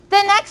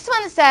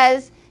one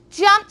says,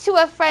 jump to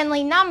a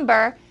friendly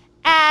number,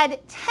 add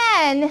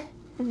 10,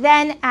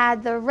 then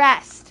add the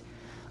rest.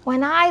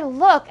 When I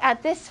look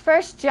at this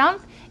first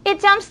jump,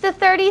 it jumps to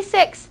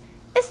 36.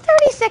 Is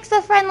 36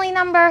 a friendly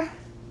number?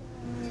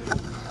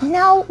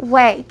 No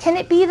way. Can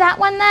it be that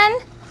one then?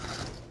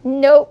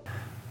 Nope.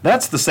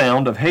 That's the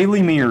sound of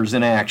Haley Mears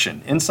in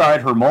action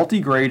inside her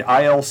multi-grade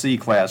ILC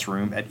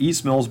classroom at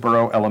East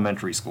Millsboro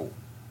Elementary School.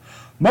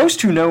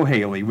 Most who know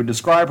Haley would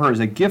describe her as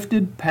a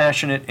gifted,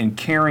 passionate, and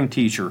caring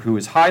teacher who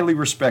is highly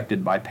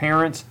respected by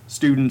parents,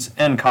 students,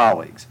 and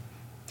colleagues.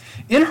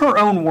 In her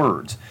own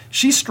words,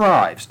 she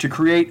strives to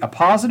create a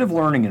positive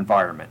learning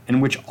environment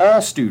in which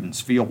all students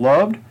feel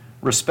loved,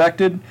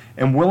 respected,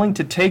 and willing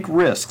to take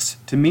risks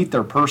to meet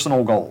their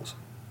personal goals.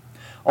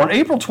 On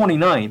April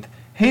 29th,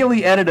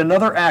 Haley added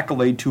another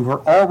accolade to her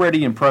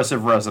already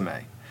impressive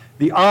resume,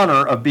 the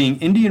honor of being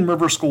Indian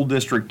River School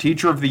District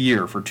Teacher of the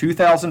Year for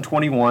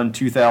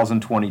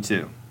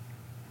 2021-2022.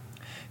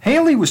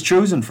 Haley was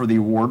chosen for the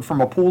award from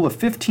a pool of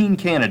 15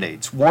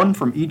 candidates, one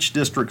from each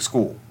district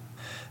school.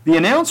 The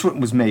announcement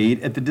was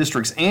made at the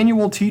district's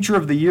annual Teacher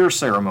of the Year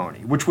ceremony,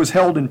 which was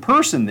held in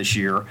person this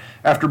year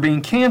after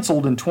being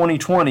canceled in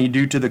 2020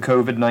 due to the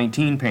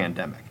COVID-19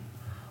 pandemic.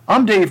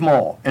 I'm Dave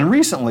Mall, and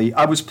recently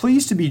I was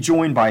pleased to be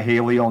joined by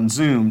Haley on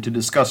Zoom to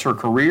discuss her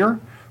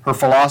career, her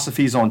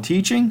philosophies on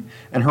teaching,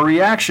 and her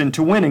reaction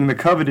to winning the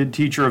coveted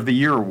Teacher of the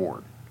Year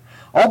award.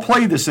 I'll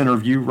play this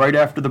interview right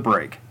after the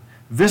break.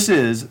 This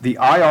is the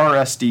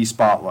IRSD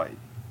Spotlight.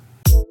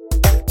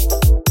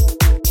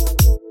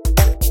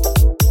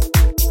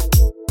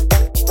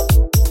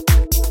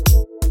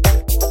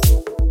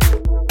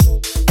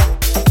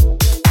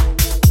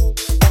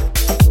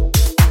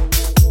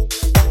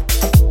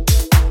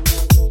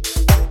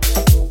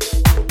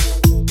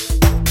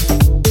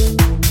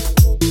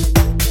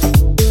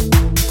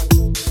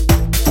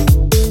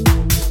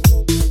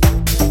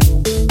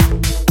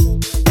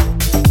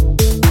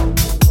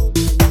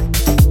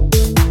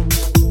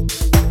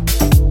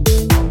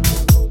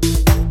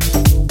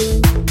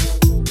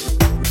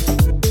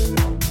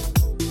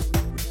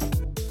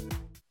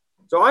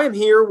 So I am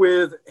here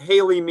with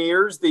Haley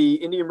Mears, the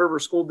Indian River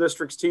School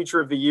District's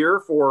Teacher of the Year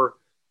for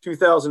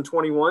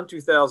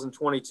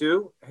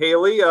 2021-2022.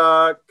 Haley,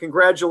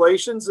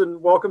 congratulations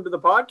and welcome to the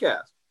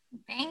podcast.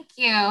 Thank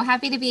you.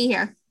 Happy to be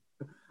here.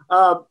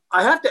 I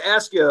have to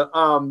ask you,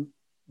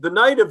 the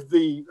night of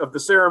the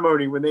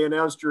ceremony when they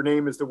announced your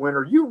name as the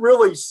winner, you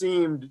really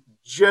seemed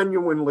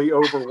genuinely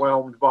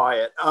overwhelmed by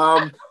it.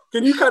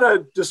 Can you kind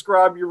of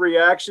describe your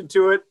reaction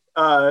to it,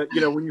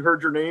 when you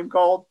heard your name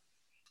called?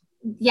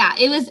 Yeah,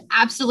 it was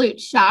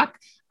absolute shock.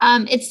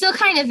 It still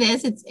kind of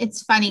is.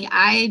 It's funny.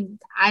 I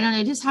don't know,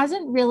 it just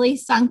hasn't really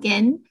sunk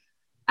in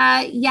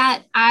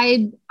yet.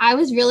 I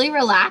was really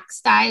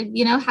relaxed. I,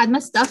 had my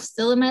stuff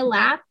still in my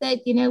lap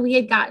that, we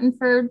had gotten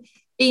for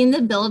being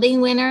the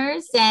building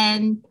winners.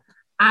 And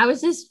I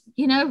was just,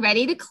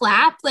 ready to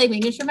clap, like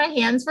making sure my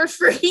hands were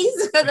free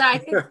so that I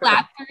could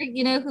clap for,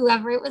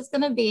 whoever it was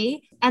going to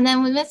be. And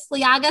then when Miss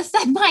Liaga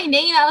said my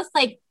name, I was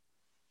like,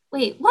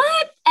 wait,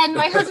 what? And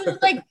my husband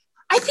was like,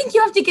 I think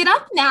you have to get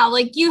up now.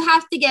 Like you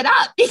have to get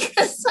up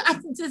because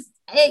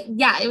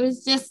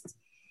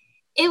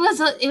it was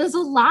a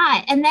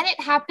lot. And then it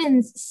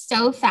happens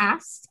so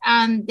fast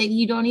that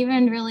you don't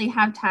even really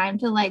have time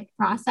to like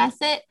process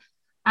it.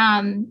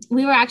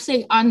 We were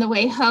actually on the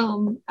way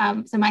home.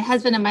 So my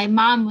husband and my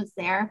mom was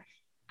there.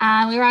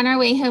 We were on our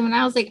way home and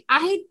I was like,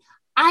 I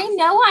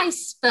know I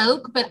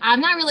spoke, but I'm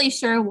not really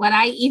sure what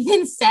I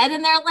even said.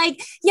 And they're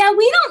like, yeah,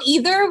 we don't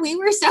either. We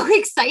were so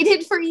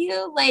excited for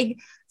you.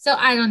 So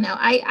I don't know.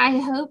 I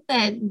hope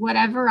that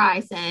whatever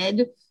I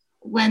said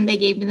when they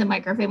gave me the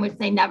microphone, which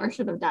they never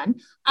should have done,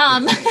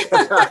 I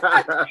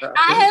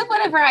hope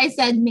whatever I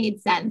said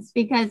made sense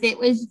because it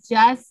was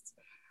just,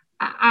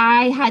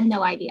 I had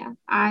no idea.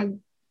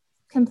 I'm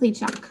complete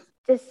shock.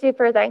 Just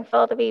super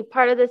thankful to be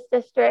part of this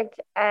district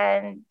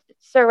and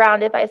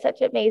surrounded by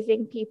such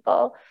amazing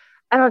people.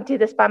 I don't do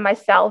this by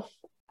myself.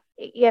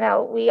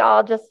 We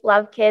all just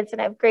love kids and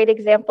have great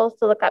examples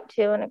to look up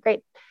to and a great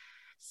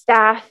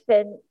staff,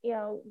 and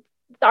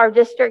our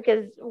district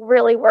is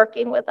really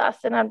working with us,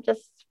 and I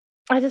just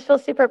feel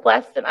super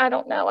blessed. And I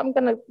don't know, I'm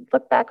going to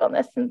look back on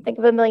this and think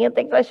of a million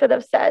things I should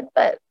have said,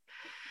 but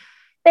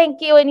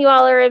thank you, and you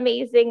all are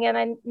amazing, and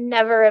I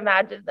never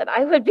imagined that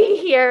I would be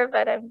here,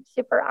 but I'm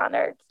super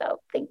honored, so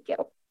thank you.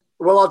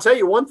 Well, I'll tell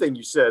you one thing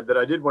you said that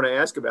I did want to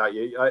ask about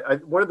you.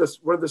 One of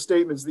the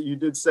statements that you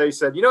did say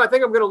said, I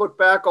think I'm going to look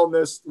back on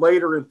this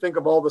later and think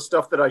of all the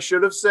stuff that I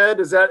should have said.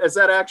 Has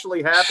that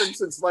actually happened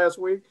since last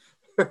week?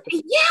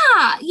 Yeah.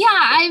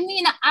 I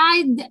mean,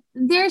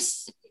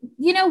 there's,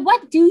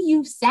 what do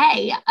you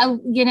say,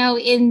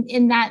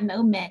 in that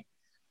moment,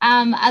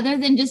 other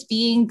than just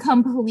being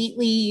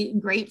completely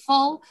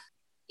grateful?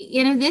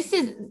 This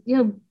is,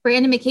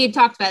 Brandon McCabe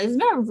talked about, this has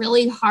been a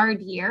really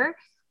hard year,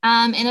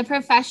 in a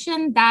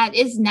profession that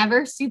is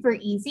never super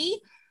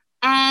easy.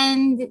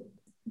 And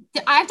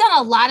I've done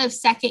a lot of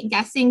second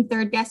guessing,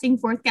 third guessing,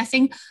 fourth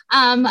guessing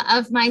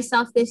of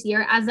myself this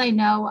year, as I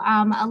know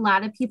a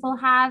lot of people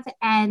have.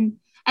 And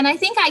I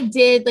think I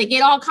did, like,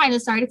 it all kind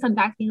of started to come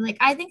back to me. Like,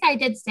 I think I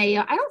did say,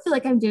 I don't feel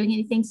like I'm doing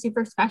anything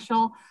super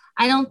special.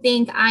 I don't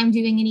think I'm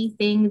doing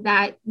anything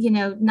that,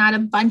 not a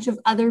bunch of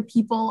other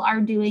people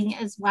are doing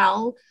as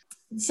well.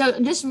 So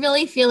just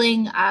really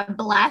feeling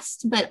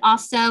blessed, but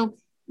also,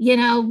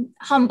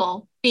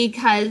 humble,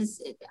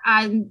 because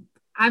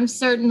I'm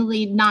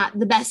certainly not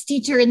the best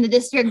teacher in the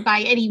district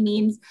by any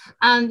means.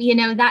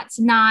 That's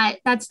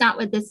not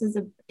what this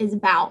is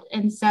about.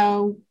 And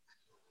so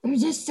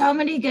there's just so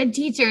many good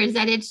teachers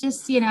that it's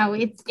just,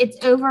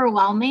 it's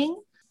overwhelming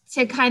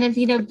to kind of,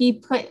 be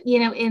put,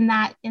 in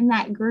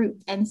that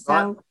group. And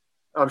so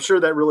I'm sure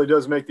that really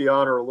does make the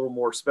honor a little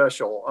more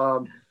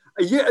special.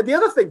 Yeah, the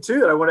other thing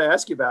too that I want to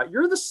ask you about,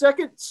 you're the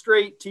second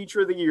straight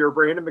teacher of the year,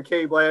 Brandon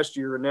McCabe last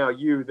year, and now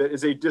you, that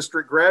is a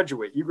district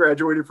graduate. You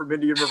graduated from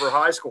Indian River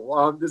High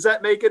School. Does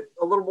that make it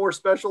a little more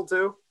special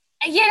too?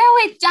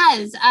 It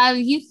does.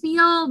 You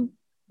feel,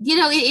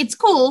 it's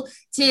cool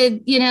to,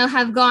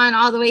 have gone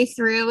all the way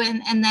through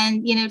and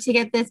then, to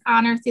get this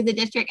honor through the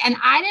district. And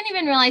I didn't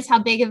even realize how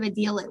big of a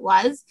deal it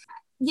was.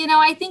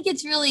 I think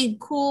it's really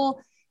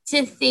cool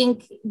to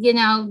think,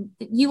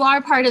 you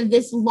are part of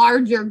this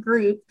larger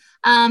group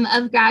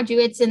of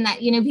graduates, and that,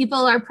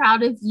 people are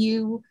proud of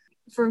you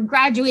for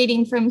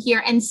graduating from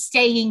here and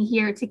staying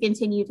here to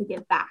continue to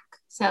give back.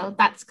 So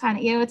that's kind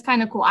of, it's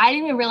kind of cool. I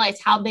didn't even realize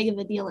how big of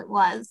a deal it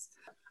was.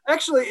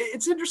 Actually,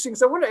 it's interesting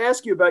because I want to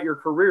ask you about your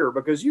career,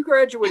 because you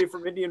graduated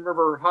from Indian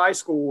River High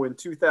School in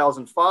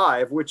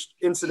 2005, which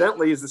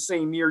incidentally is the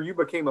same year you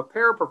became a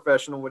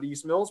paraprofessional at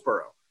East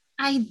Millsboro.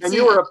 I did. And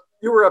you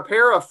were a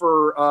para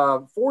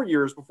for 4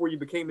 years before you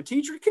became a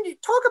teacher. Can you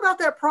talk about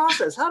that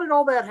process? How did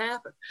all that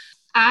happen?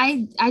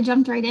 I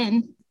jumped right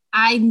in.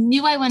 I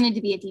knew I wanted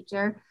to be a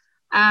teacher.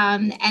 But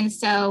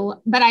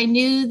I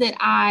knew that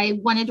I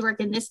wanted to work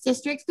in this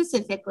district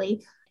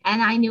specifically.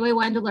 And I knew I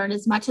wanted to learn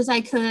as much as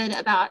I could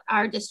about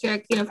our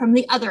district, from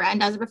the other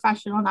end as a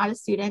professional, not a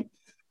student.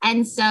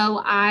 And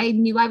so I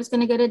knew I was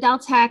going to go to Del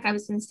Tech. I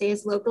was going to stay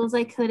as local as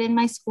I could in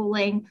my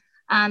schooling,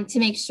 to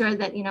make sure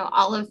that,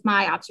 all of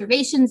my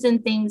observations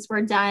and things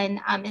were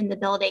done in the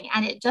building.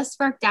 And it just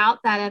worked out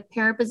that a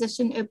para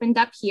position opened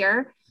up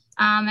here.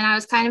 And I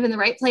was kind of in the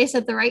right place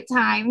at the right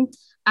time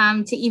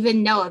to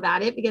even know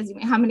about it, because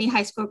how many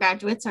high school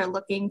graduates are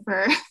looking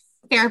for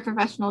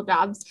paraprofessional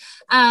jobs?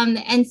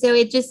 And so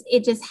it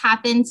just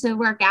happened to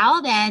work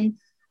out. And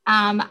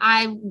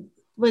I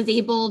was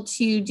able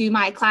to do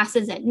my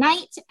classes at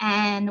night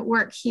and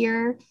work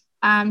here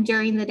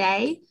during the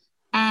day.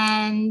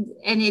 And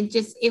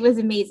it was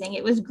amazing.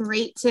 It was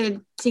great to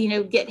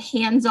get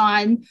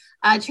hands-on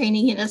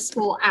training in a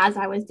school as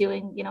I was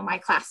doing, my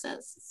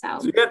classes. So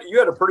you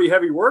had a pretty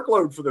heavy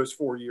workload for those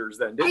 4 years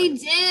then,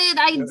 didn't you?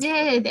 I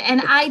did.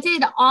 And I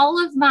did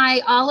all of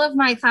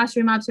my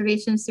classroom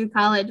observations through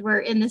college were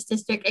in this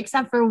district,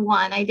 except for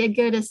one. I did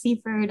go to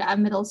Seaford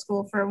Middle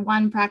School for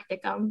one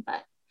practicum,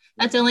 but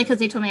that's only because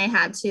they told me I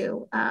had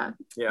to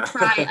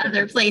try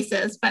other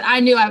places, but I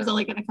knew I was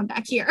only going to come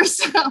back here.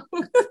 So,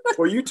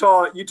 well, you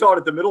taught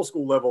at the middle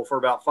school level for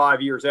about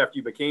 5 years after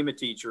you became a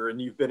teacher, and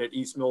you've been at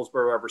East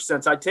Millsboro ever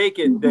since. I take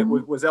it that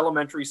was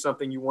elementary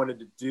something you wanted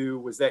to do?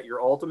 Was that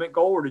your ultimate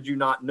goal, or did you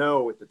not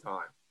know at the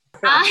time?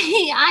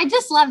 I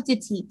just love to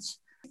teach.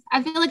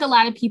 I feel like a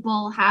lot of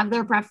people have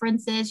their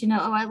preferences.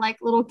 I like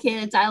little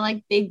kids. I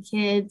like big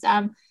kids.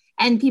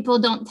 And people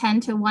don't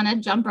tend to want to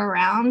jump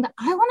around.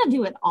 I want to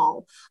do it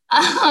all.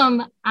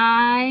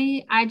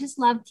 I just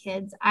love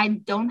kids. I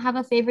don't have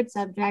a favorite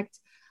subject.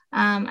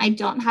 I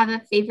don't have a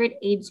favorite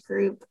age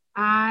group.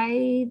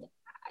 I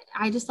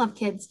just love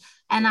kids,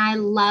 and I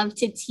love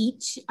to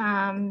teach.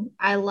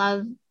 I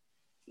love,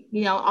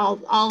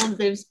 all of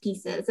those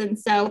pieces. And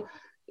so,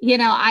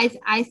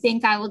 I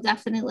think I will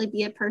definitely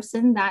be a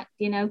person that,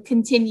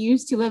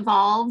 continues to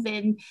evolve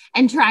and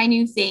try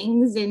new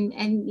things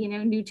and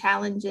new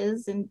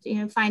challenges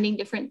and, finding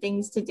different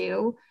things to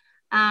do.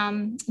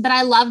 But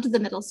I loved the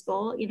middle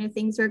school,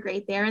 things were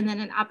great there. And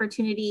then an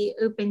opportunity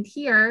opened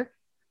here,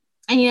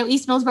 and,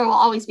 East Millsboro will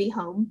always be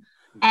home.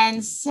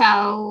 And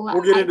so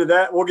we'll get into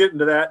that. We'll get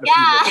into that.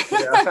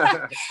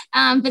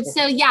 But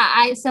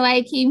so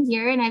I came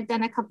here, and I've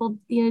done a couple,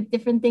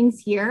 different things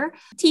here.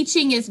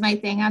 Teaching is my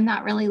thing. I'm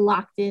not really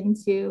locked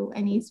into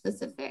any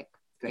specific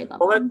grade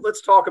level. Well,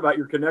 let's talk about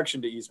your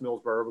connection to East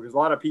Millsboro, because a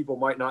lot of people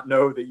might not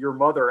know that your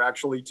mother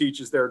actually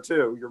teaches there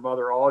too. Your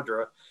mother,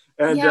 Audra.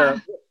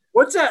 And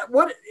what's that?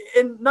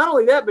 And not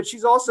only that, but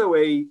she's also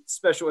a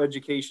special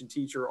education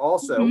teacher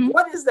also. Mm-hmm.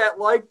 What is that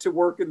like to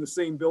work in the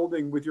same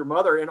building with your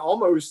mother and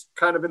almost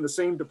kind of in the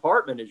same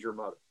department as your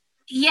mother?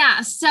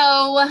 Yeah.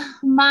 So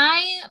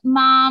my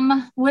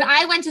mom, when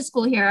I went to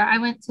school here, I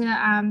went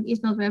to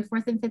East Millsboro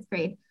 4th and 5th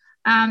grade.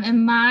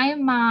 And my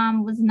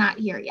mom was not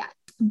here yet.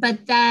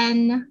 But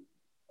then,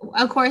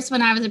 of course,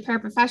 when I was a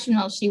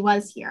paraprofessional, she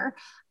was here.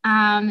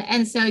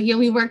 And so,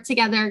 we worked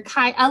together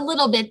a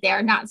little bit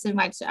there, not so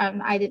much.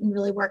 I didn't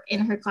really work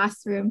in her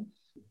classroom.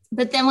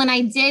 But then when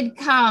I did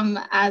come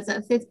as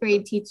a fifth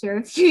grade teacher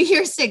a few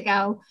years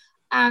ago,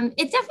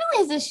 it definitely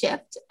is a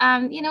shift.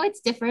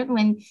 It's different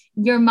when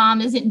your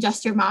mom isn't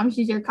just your mom,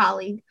 she's your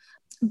colleague.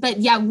 But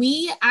yeah,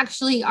 we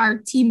actually are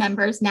team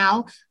members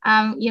now.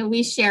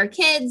 We share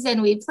kids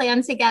and we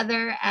plan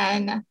together,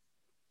 and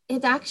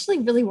it actually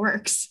really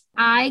works.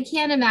 I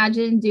can't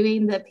imagine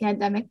doing the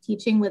pandemic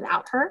teaching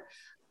without her.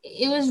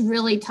 It was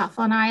really tough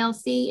on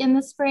ILC in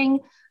the spring,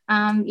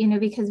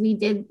 because we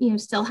did,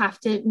 still have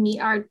to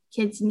meet our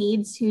kids'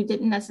 needs who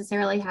didn't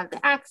necessarily have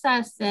the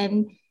access,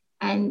 and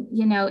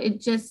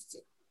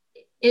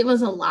it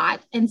was a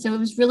lot. And so it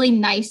was really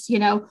nice,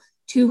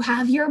 to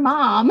have your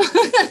mom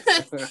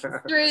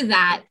through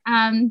that.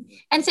 And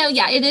so,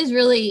 yeah, it is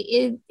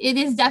really, it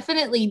is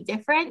definitely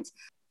different.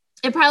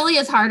 It probably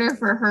is harder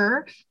for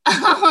her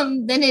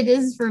than it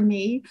is for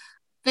me.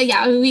 But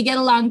yeah, we get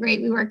along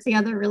great. We work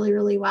together really,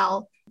 really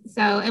well.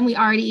 So, and we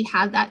already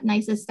have that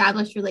nice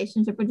established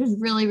relationship, which is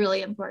really,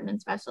 really important in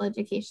special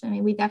education. I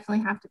mean, we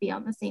definitely have to be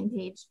on the same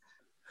page.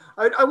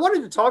 I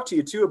wanted to talk to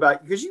you too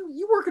about, because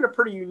you work in a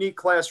pretty unique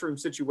classroom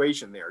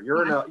situation there.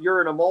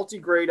 You're in a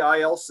multi-grade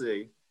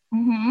ILC.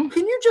 Mm-hmm.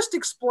 Can you just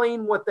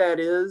explain what that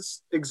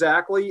is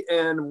exactly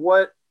and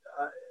what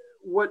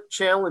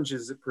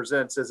challenges it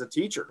presents as a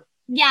teacher?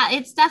 Yeah,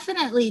 it's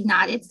definitely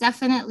not. It's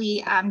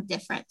definitely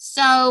different.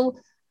 So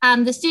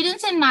the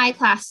students in my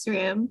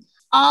classroom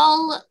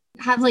all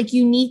have like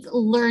unique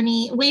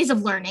ways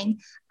of learning,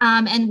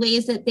 and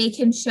ways that they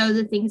can show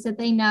the things that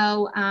they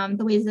know,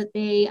 the ways that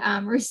they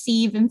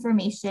receive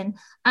information.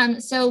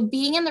 So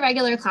being in the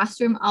regular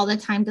classroom all the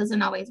time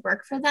doesn't always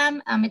work for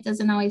them. It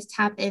doesn't always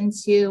tap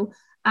into,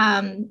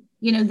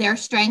 their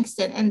strengths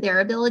and their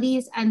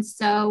abilities. And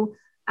so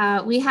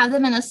we have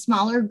them in a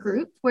smaller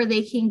group where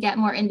they can get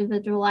more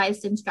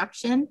individualized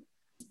instruction.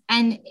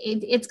 And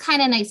it's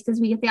kind of nice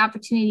because we get the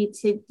opportunity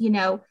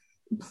to,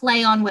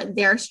 play on what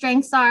their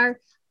strengths are,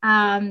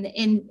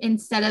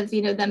 instead of,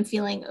 them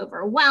feeling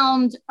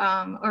overwhelmed,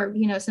 or,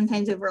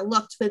 sometimes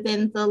overlooked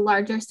within the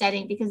larger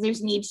setting because their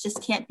needs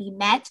just can't be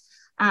met.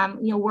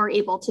 We're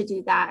able to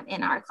do that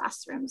in our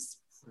classrooms.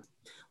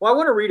 Well, I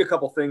want to read a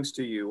couple things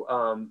to you.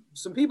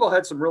 Some people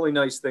had some really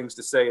nice things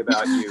to say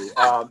about you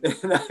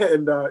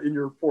in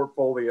your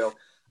portfolio.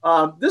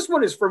 This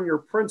one is from your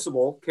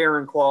principal,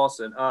 Karen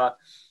Clausen.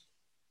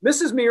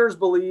 Mrs. Mears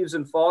believes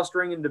in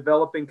fostering and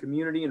developing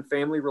community and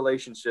family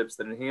relationships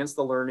that enhance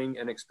the learning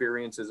and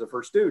experiences of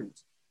her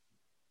students.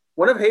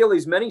 One of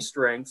Haley's many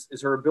strengths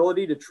is her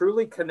ability to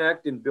truly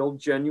connect and build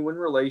genuine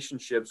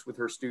relationships with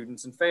her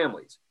students and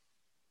families.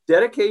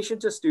 Dedication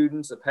to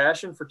students, a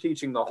passion for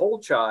teaching the whole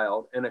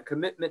child, and a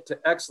commitment to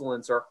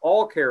excellence are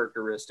all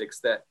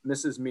characteristics that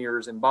Mrs.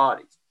 Mears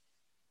embodies.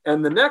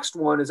 And the next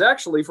one is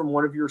actually from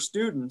one of your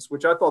students,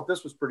 which I thought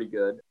this was pretty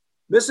good.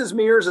 Mrs.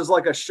 Mears is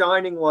like a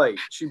shining light.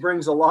 She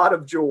brings a lot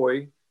of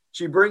joy.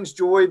 She brings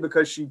joy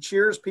because she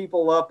cheers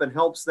people up and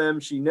helps them.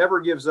 She never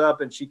gives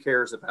up and she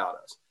cares about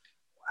us.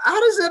 How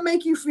does that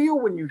make you feel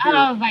when you hear?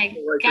 Oh my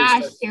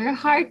gosh, your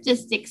heart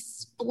just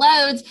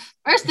explodes.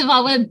 First of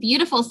all, what a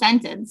beautiful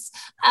sentence.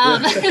 So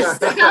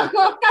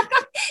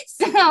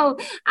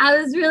I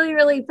was really,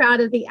 really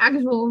proud of the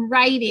actual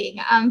writing.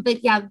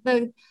 But yeah,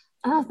 the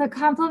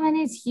compliment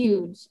is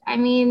huge. I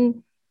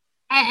mean,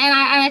 and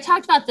I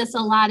talked about this a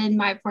lot in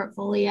my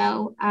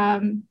portfolio,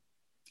 and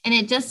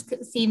it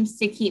just seems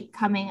to keep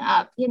coming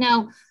up.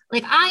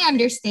 Like I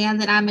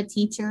understand that I'm a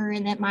teacher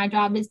and that my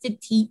job is to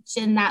teach,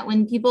 and that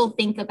when people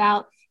think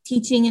about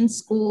teaching in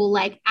school,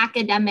 like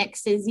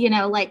academics is,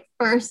 like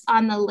first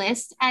on the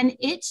list, and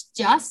it's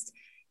just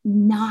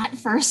not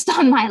first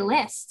on my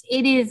list.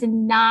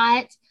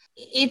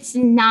 It's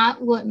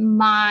not what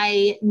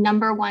my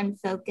number one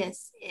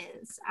focus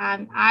is.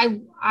 I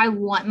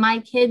want my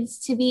kids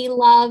to be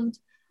loved.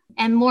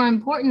 And more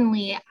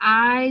importantly,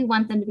 I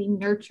want them to be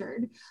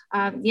nurtured.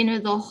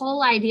 The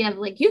whole idea of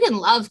like, you can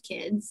love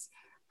kids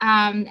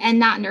and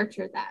not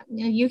nurture them.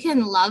 You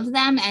can love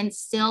them and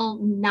still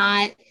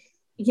not,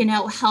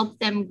 help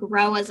them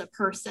grow as a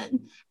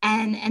person.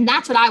 And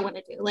that's what I want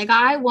to do. Like,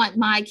 I want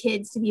my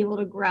kids to be able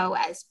to grow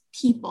as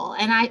people.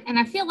 And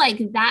I feel like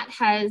that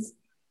has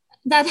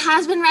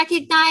been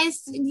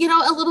recognized,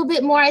 a little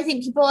bit more. I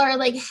think people are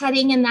like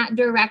heading in that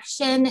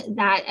direction,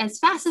 that as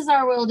fast as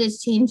our world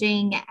is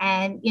changing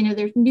and,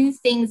 there's new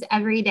things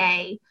every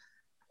day,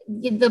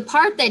 the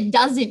part that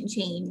doesn't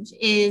change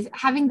is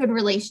having good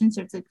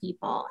relationships with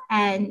people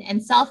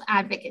and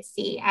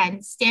self-advocacy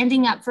and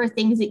standing up for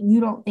things that you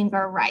don't think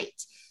are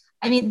right.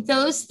 I mean,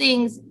 those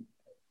things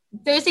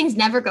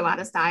never go out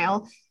of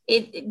style.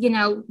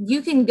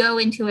 You can go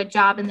into a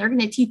job and they're going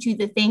to teach you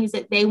the things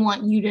that they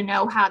want you to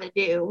know how to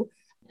do,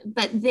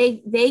 but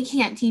they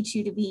can't teach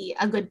you to be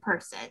a good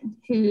person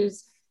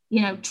who's,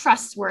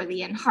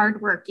 trustworthy and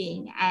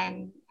hardworking.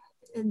 And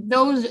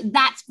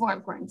that's more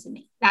important to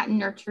me, that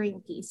nurturing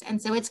piece. And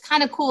so it's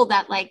kind of cool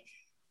that like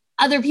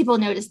other people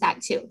notice that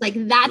too. Like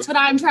that's what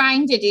I'm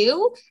trying to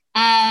do.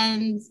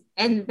 And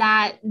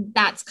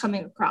that's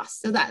coming across.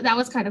 So that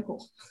was kind of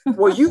cool.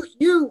 Well,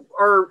 you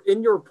are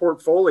in your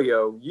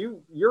portfolio,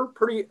 you're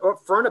pretty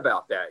upfront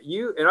about that.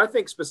 And I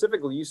think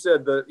specifically you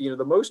said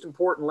the most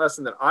important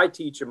lesson that I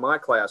teach in my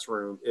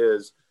classroom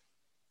is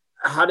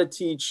how to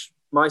teach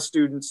my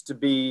students to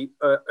be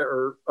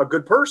a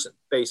good person,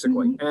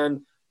 basically. Mm-hmm.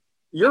 And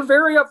you're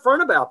very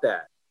upfront about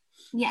that.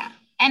 Yeah.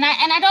 And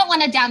I don't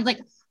want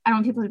to I don't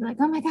want people to be like,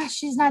 oh my gosh,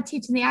 she's not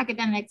teaching the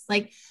academics.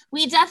 Like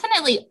we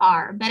definitely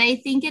are, but I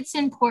think it's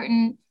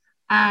important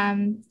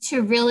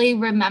to really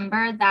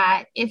remember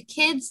that if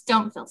kids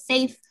don't feel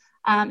safe,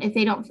 if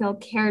they don't feel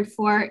cared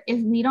for,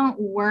 if we don't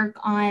work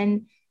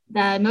on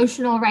the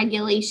emotional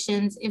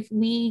regulations, if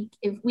we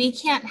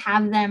can't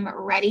have them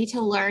ready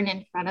to learn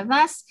in front of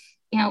us,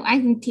 I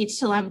can teach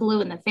till I'm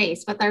blue in the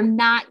face, but they're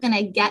not going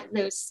to get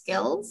those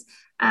skills.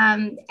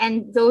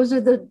 And those are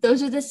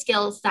the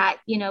skills that,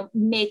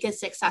 make a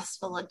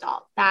successful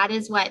adult. That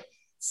is what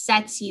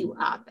sets you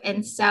up.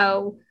 And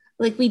so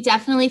we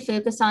definitely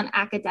focus on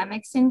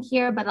academics in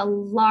here, but a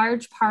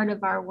large part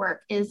of our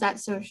work is that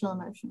social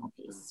emotional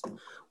piece.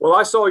 Well,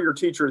 I saw your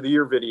Teacher of the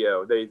Year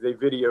video. They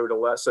videoed a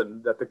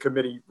lesson that the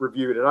committee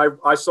reviewed, and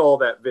I saw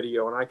that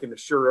video, and I can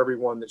assure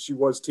everyone that she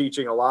was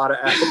teaching a lot of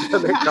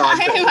academic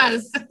content. I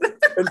was.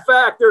 In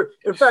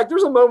fact,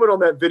 there's a moment on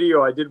that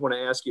video I did want to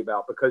ask you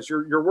about, because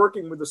you're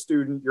working with a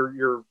student,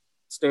 you're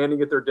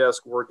standing at their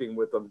desk working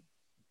with them,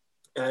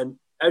 and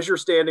as you're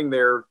standing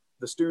there,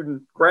 the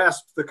student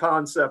grasps the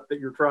concept that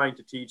you're trying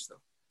to teach them.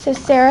 So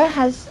Sarah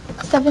has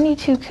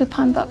 72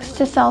 coupon books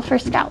to sell for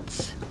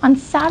Scouts. On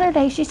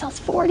Saturday, she sells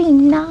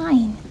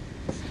 49.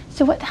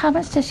 So how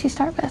much does she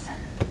start with?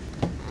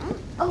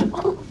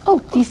 Oh,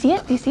 do you see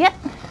it?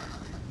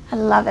 I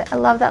love it. I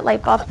love that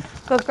light bulb.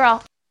 Good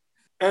girl.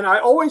 And I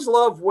always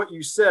love what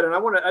you said. And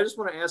I just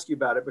want to ask you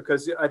about it,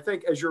 because I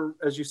think as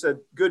you said,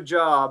 good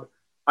job.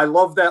 I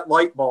love that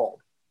light bulb.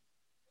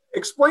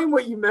 Explain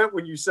what you meant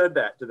when you said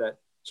that to that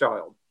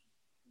child.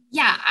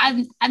 Yeah.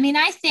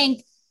 I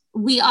think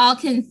we all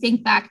can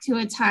think back to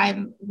a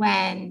time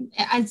when,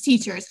 as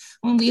teachers,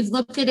 when we've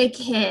looked at a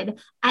kid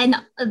and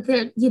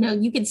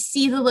you can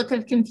see the look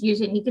of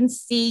confusion, you can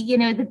see,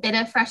 the bit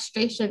of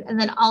frustration, and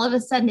then all of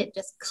a sudden it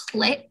just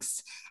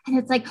clicks. And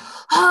it's like,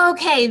 oh,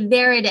 okay,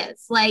 there it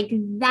is. Like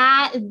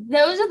that,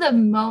 those are the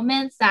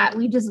moments that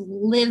we just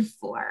live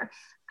for.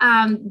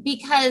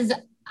 Because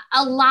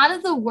a lot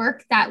of the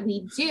work that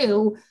we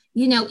do,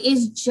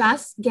 is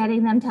just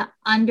getting them to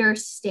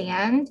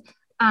understand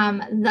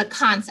the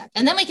concept.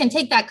 And then we can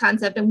take that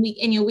concept and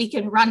we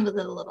can run with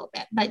it a little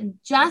bit,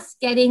 but just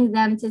getting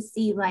them to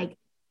see like,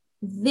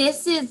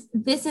 this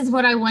is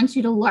what I want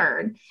you to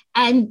learn,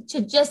 and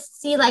to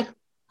just see like,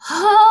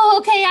 oh,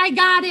 okay, I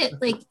got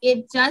it. Like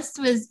it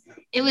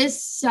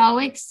was so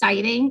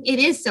exciting. It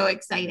is so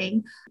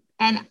exciting.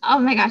 And oh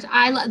my gosh,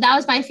 that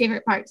was my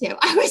favorite part too.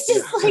 I was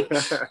just like,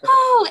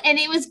 oh, and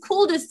it was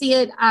cool to see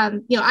it.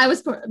 I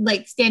was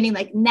like standing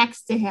like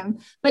next to him,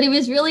 but it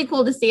was really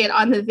cool to see it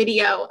on the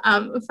video I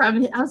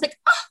was like,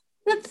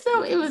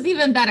 oh, it was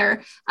even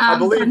better from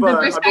the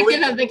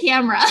perspective of the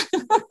camera.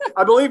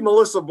 I believe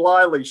Melissa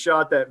Bliley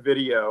shot that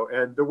video,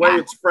 and the way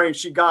it's framed,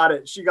 she got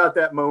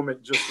that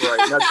moment just right.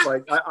 And that's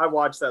like, I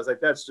watched that. I was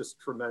like, that's just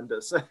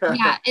tremendous.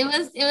 Yeah, it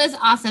was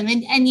awesome.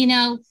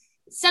 And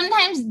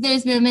sometimes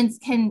those moments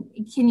can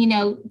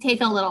take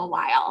a little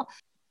while,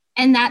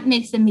 and that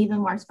makes them even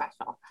more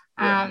special.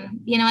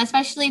 Yeah.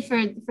 Especially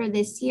for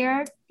this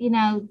year,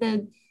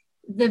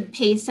 the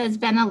pace has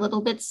been a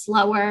little bit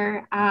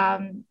slower.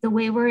 The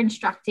way we're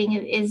instructing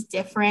is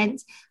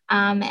different.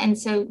 And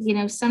so,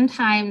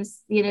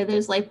 sometimes,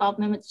 those light bulb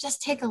moments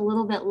just take a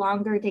little bit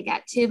longer to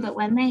get to, but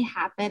when they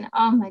happen,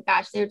 oh my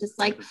gosh, they're just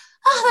like,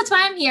 oh, that's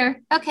why I'm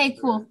here. Okay,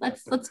 cool.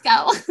 Let's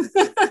go.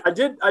 I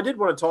did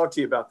want to talk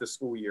to you about this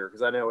school year,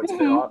 because I know it's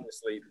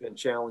obviously been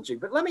challenging,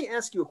 but let me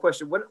ask you a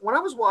question. When I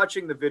was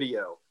watching the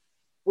video,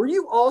 were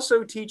you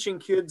also teaching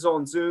kids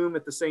on Zoom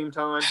at the same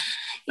time?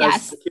 Yes.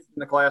 As the kids in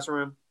the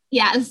classroom?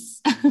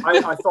 Yes.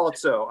 I thought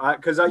so.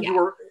 You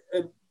were,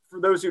 and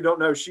for those who don't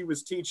know, she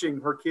was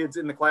teaching her kids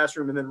in the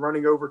classroom and then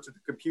running over to the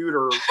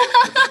computer,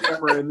 the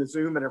camera and the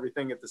Zoom and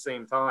everything at the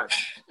same time.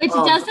 Which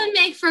doesn't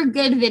make for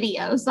good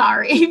video,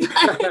 sorry.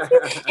 But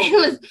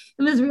it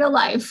was real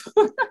life.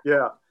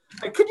 Yeah.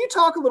 And could you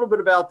talk a little bit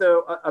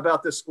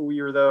about this school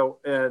year though,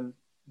 and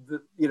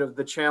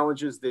the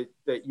challenges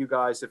that you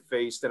guys have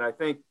faced? And I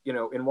think,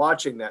 in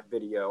watching that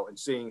video and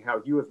seeing how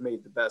you have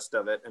made the best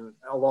of it, and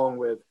along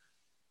with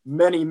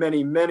many,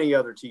 many, many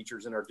other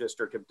teachers in our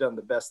district have done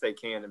the best they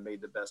can and made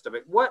the best of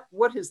it. What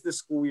has this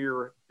school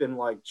year been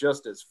like,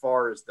 just as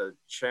far as the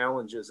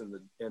challenges and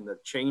the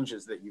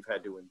changes that you've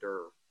had to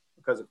endure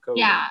because of COVID?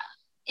 Yeah,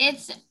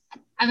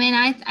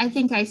 I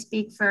think I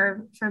speak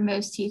for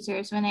most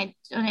teachers when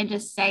I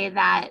just say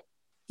that,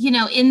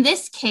 in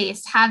this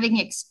case, having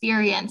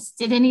experience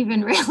didn't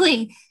even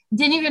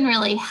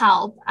really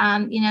help.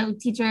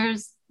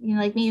 Teachers,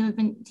 like me, who've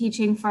been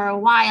teaching for a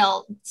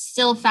while,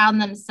 still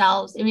found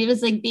themselves, it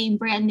was like being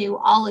brand new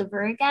all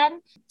over again.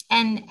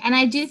 And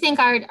I do think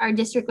our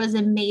district was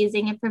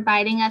amazing at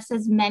providing us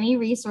as many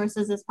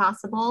resources as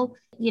possible,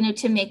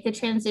 to make the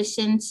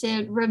transition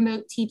to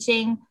remote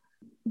teaching.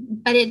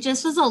 But it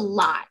just was a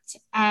lot.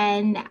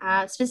 And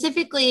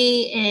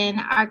specifically in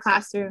our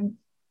classroom,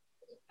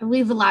 we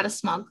have a lot of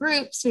small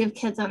groups. We have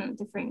kids on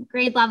different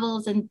grade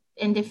levels and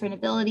different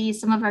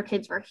abilities. Some of our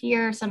kids were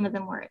here, some of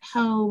them were at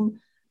home.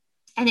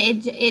 And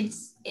it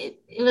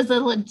was a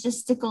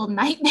logistical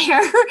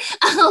nightmare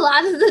a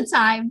lot of the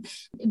time,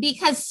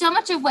 because so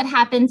much of what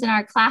happens in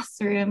our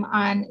classroom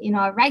on,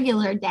 a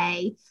regular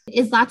day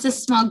is lots of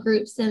small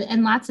groups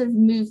and lots of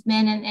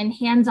movement and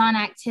hands-on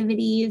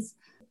activities.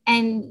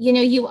 And,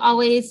 you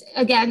always,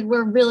 again,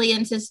 we're really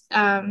into,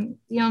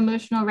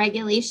 emotional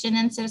regulation.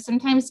 And so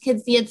sometimes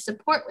kids need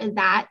support with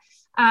that,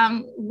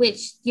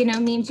 which,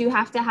 means you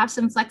have to have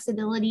some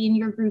flexibility in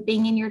your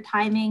grouping and your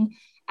timing.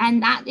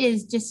 And that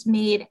is just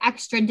made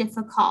extra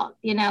difficult,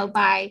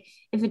 by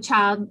if a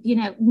child,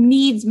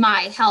 needs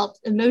my help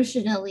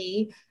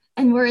emotionally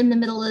and we're in the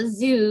middle of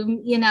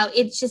Zoom,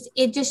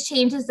 it just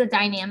changes the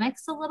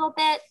dynamics a little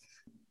bit.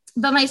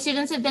 But my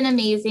students have been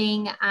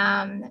amazing.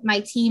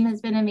 My team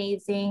has been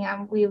amazing.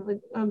 We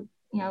have,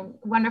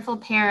 wonderful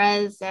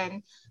paras,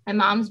 and my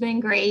mom's been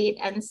great.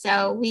 And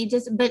so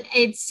but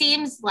it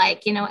seems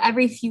like,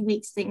 every few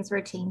weeks things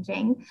were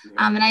changing.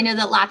 And I know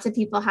that lots of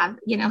people have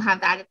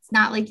that. It's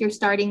not like you're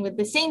starting with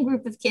the same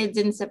group of kids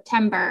in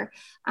September.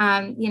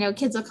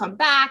 Kids will come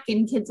back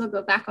and kids will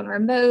go back on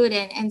remote.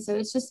 And so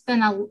it's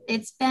been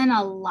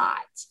a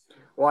lot.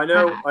 Well,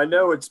 I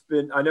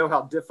know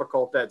how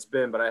difficult that's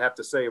been, but I have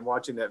to say, in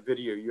watching that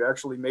video, you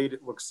actually made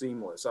it look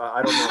seamless.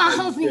 I don't know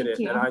how you did it.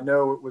 And I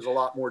know it was a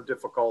lot more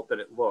difficult than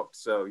it looked.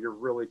 So you're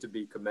really to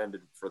be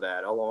commended for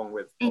that, along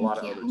with a lot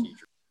of other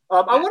teachers.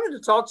 I wanted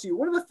to talk to you.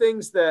 One of the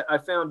things that I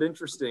found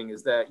interesting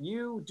is that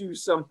you do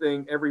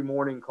something every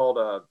morning called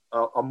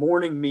a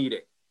morning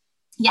meeting.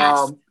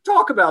 Yes.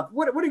 Talk about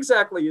what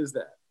exactly is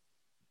that?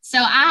 So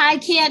I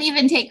can't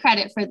even take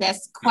credit for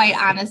this, quite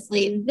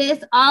honestly.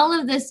 All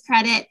of this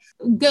credit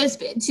goes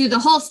to the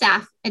whole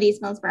staff at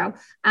East Millsboro.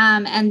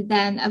 And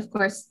then, of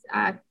course,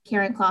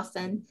 Karen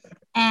Clausen.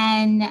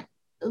 And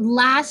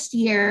last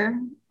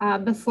year,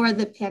 before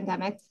the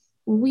pandemic,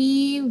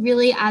 we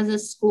really, as a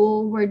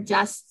school, were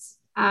just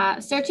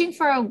searching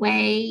for a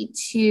way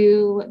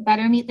to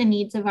better meet the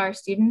needs of our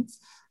students.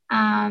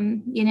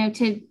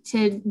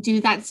 To do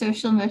that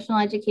social emotional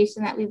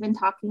education that we've been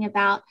talking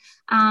about.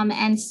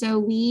 And so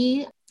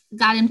we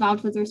got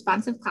involved with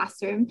Responsive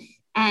Classroom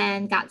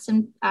and got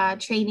some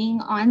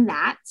training on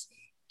that.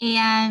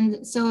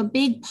 And so a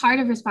big part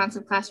of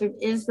Responsive Classroom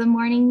is the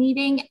morning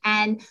meeting.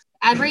 And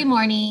every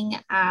morning,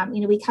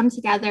 we come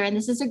together, and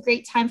this is a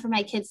great time for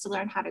my kids to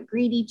learn how to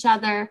greet each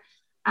other.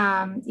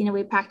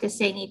 We practice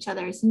saying each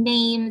other's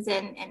names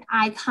and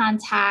eye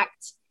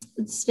contact.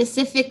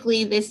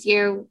 Specifically this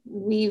year,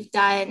 we've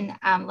done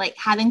like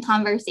having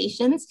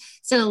conversations.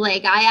 So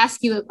like I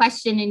ask you a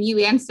question and you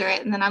answer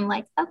it, and then I'm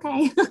like,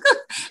 okay.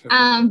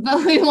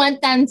 But we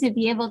want them to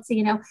be able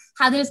to,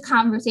 have those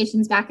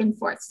conversations back and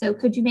forth. So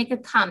could you make a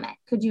comment?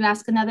 Could you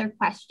ask another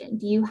question?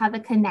 Do you have a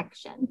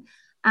connection?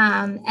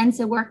 And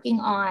so working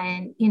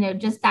on,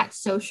 just that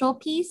social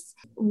piece,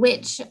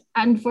 which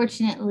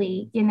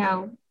unfortunately,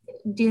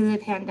 due to the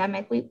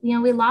pandemic,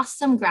 we lost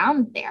some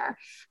ground there.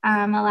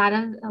 A lot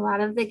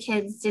of the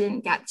kids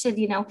didn't get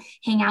to,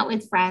 hang out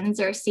with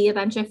friends or see a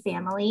bunch of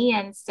family.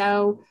 And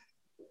so,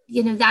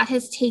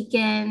 that's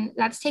taken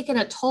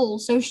a toll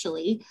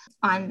socially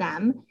on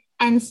them.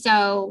 And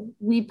so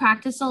we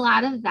practice a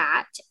lot of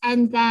that.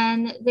 And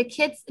then the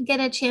kids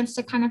get a chance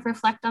to kind of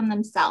reflect on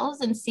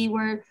themselves and see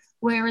where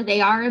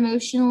they are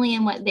emotionally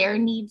and what their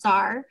needs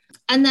are.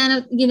 And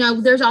then,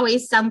 there's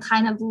always some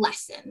kind of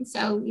lesson.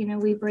 So,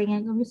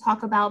 we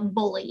talk about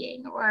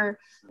bullying or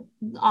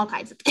all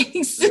kinds of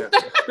things. Yeah.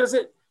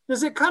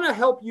 Does it kind of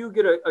help you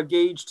get a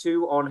gauge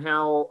too on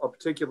how a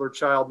particular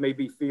child may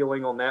be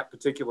feeling on that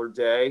particular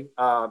day?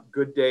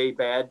 Good day,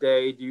 bad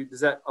day? Does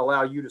that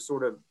allow you to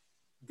sort of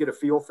get a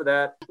feel for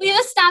that? We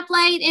have a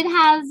stoplight. It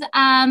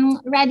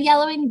has red,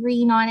 yellow, and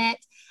green on it.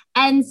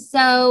 And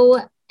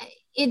so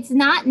it's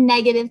not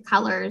negative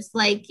colors.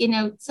 Like,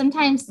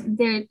 sometimes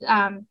there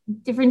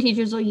different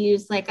teachers will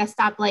use like a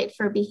stoplight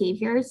for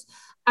behaviors.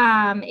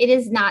 It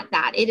is not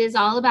that. It is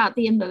all about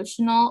the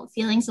emotional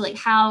feelings. So like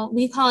how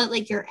we call it,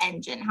 like your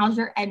engine. How's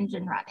your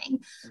engine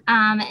running?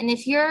 And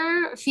if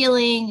you're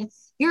feeling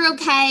you're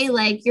okay,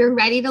 like you're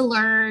ready to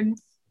learn,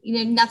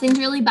 nothing's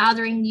really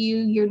bothering you.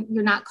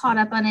 You're not caught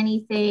up on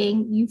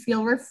anything. You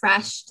feel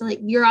refreshed, like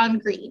you're on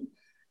green.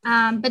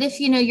 But if,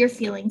 you're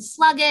feeling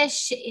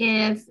sluggish,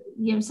 if,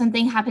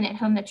 something happened at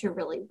home that you're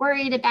really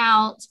worried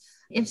about,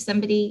 if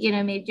somebody,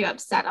 made you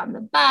upset on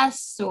the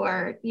bus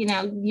or,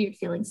 you're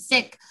feeling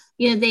sick,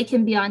 they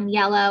can be on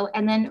yellow.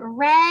 And then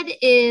red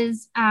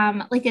is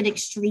like an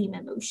extreme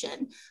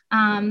emotion.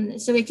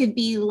 So it could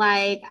be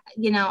like,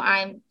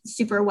 I'm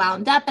super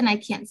wound up and I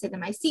can't sit in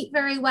my seat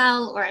very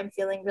well, or I'm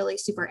feeling really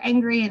super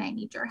angry and I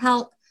need your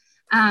help.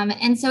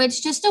 And so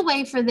it's just a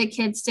way for the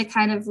kids to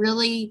kind of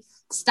really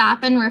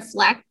stop and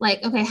reflect,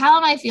 like, okay, how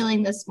am I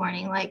feeling this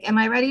morning? Like, am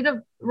I ready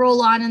to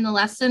roll on in the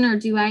lesson, or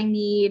do I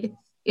need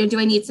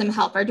some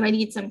help, or do I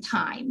need some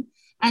time?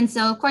 And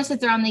so, of course, if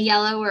they're on the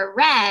yellow or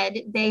red,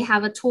 they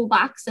have a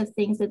toolbox of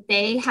things that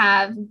they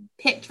have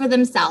picked for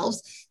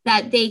themselves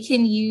that they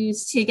can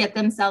use to get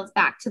themselves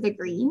back to the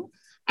green.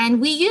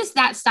 And we use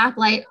that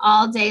stoplight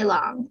all day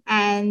long.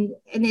 And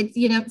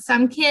it's,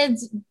 some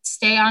kids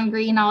stay on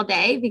green all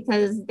day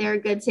because they're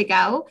good to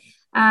go.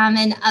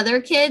 And other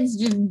kids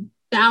just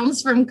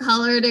bounce from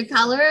color to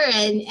color,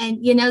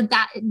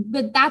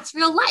 but that's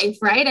real life,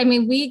 right? I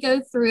mean, we go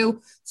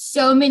through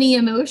so many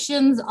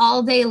emotions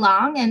all day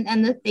long,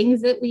 and the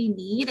things that we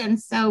need.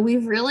 And so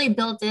we've really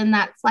built in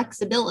that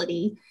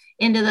flexibility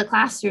into the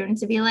classroom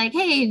to be like,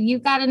 hey,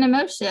 you've got an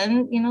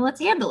emotion, let's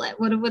handle it.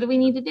 What do we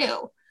need to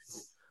do?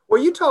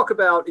 Well, you talk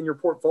about in your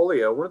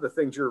portfolio, one of the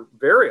things you're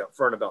very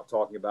upfront about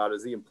talking about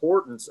is the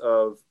importance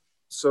of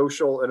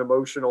social and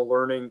emotional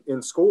learning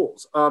in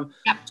schools. Yep.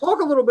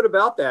 Talk a little bit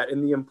about that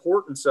and the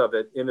importance of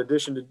it, in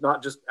addition to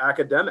not just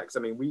academics. I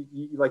mean,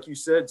 like you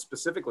said,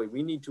 specifically,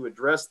 we need to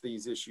address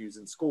these issues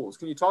in schools.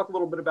 Can you talk a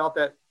little bit about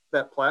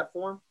that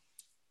platform?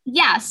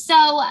 Yeah,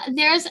 so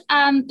there's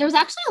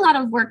actually a lot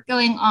of work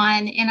going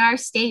on in our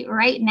state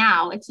right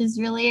now, which is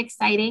really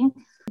exciting.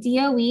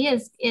 DOE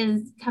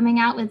is coming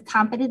out with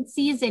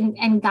competencies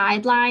and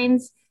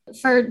guidelines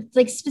for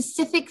like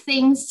specific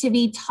things to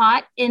be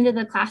taught into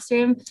the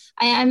classroom.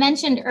 I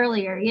mentioned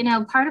earlier,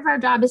 part of our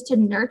job is to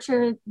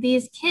nurture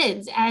these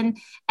kids,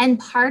 and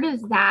part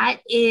of that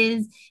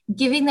is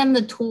giving them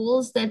the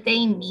tools that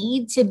they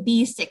need to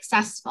be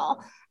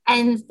successful.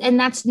 And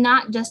that's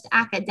not just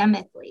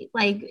academically.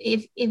 Like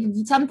if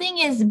something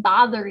is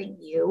bothering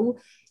you,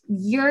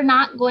 you're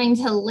not going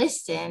to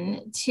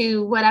listen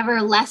to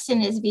whatever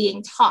lesson is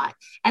being taught.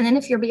 And then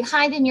if you're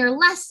behind in your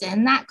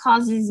lesson, that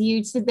causes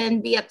you to then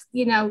be up,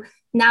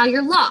 now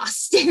you're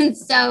lost. And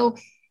so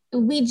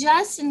we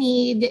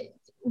need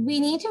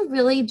to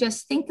really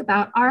just think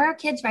about, are our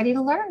kids ready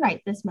to learn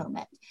right this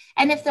moment?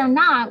 And if they're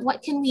not,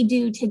 what can we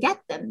do to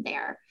get them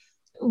there?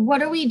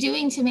 What are we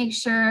doing to make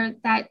sure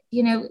that,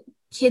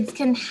 kids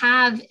can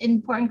have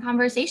important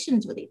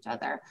conversations with each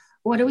other?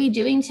 What are we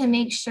doing to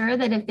make sure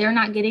that if they're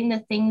not getting the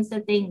things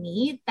that they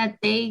need, that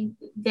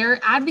they're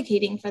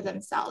advocating for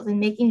themselves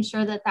and making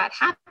sure that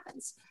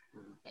happens?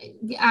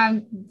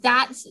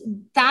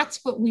 That's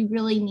what we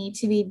really need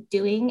to be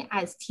doing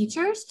as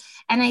teachers.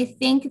 And I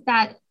think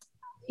that,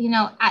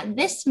 at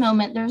this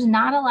moment, there's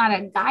not a lot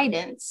of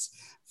guidance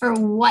for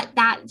what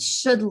that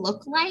should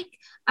look like,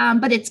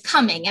 but it's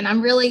coming. And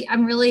I'm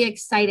really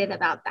excited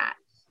about that.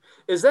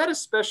 Is that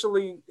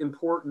especially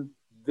important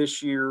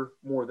this year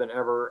more than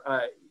ever?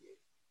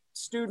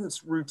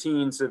 Students'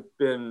 routines have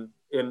been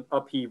in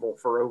upheaval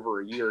for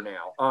over a year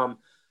now.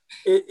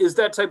 Is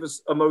that type of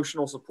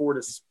emotional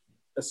support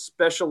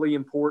especially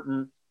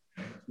important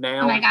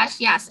now? Oh my gosh,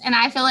 yes. And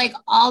I feel like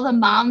all the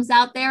moms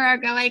out there are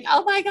going,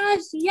 oh my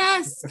gosh,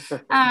 yes.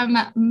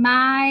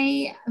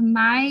 My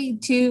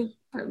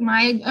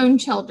own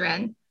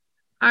children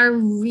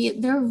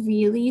they're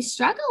really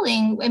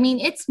struggling. I mean,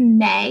 it's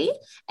May,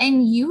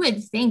 and you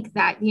would think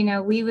that,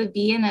 we would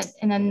be in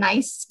a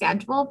nice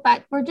schedule,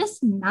 but we're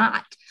just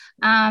not.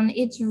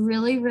 It's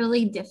really,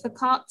 really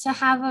difficult to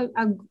have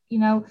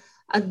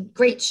a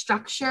great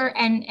structure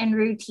and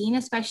routine,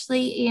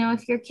 especially,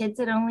 if your kids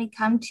had only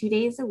come 2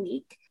 days a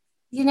week.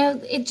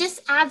 It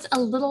just adds a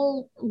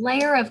little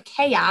layer of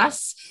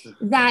chaos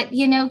that,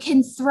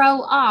 can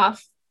throw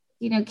off,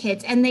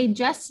 kids, and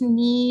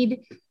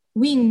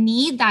we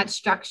need that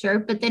structure.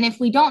 But then if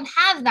we don't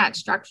have that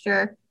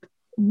structure,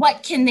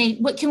 what can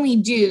we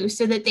do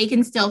so that they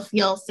can still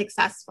feel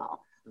successful?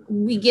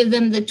 We give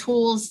them the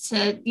tools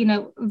to,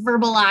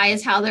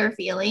 verbalize how they're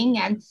feeling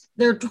and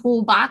their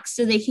toolbox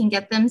so they can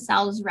get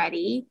themselves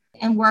ready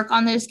and work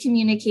on those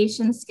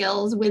communication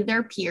skills with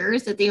their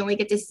peers that they only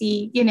get to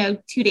see,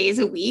 2 days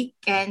a week.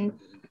 And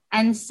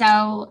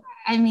so,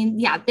 I mean,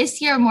 yeah,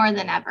 this year more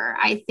than ever,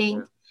 I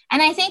think. And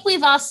I think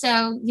we've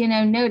also,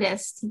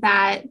 noticed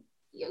that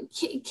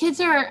kids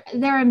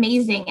they're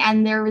amazing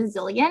and they're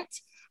resilient,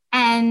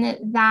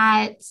 and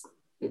that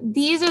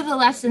these are the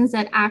lessons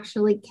that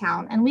actually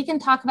count. And we can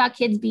talk about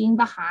kids being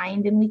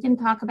behind, and we can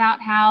talk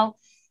about how,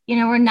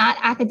 we're not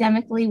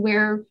academically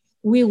where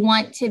we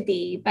want to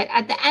be. But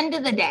at the end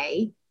of the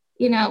day,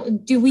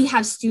 do we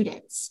have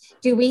students?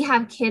 Do we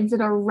have kids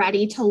that are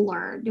ready to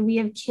learn? Do we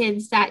have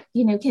kids that,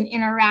 can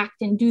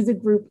interact and do the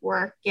group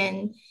work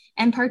and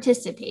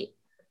participate?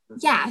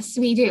 Yes,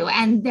 we do.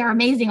 And they're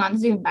amazing on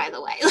Zoom, by the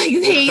way. Like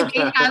they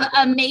have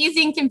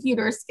amazing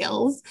computer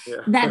skills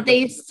that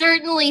they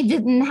certainly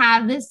didn't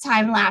have this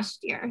time last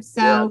year.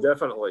 So yeah,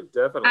 definitely.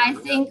 I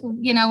think,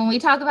 when we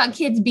talk about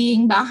kids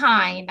being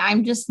behind,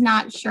 I'm just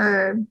not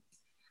sure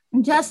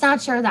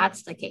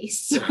that's the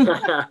case.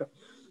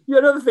 Yeah,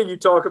 another thing you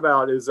talk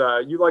about is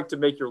you like to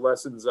make your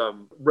lessons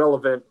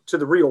relevant to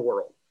the real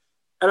world.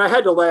 And I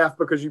had to laugh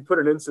because you put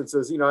an instance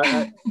as,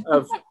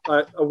 of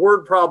a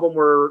word problem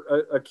where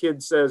a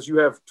kid says you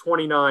have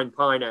 29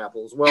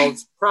 pineapples. Well,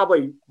 it's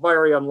probably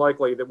very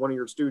unlikely that one of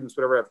your students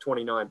would ever have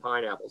 29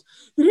 pineapples.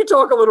 Can you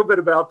talk a little bit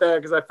about that?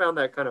 Because I found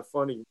that kind of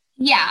funny.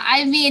 Yeah,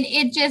 I mean,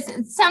 it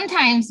just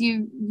sometimes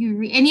and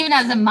even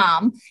as a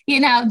mom,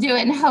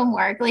 doing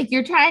homework, like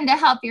you're trying to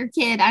help your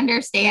kid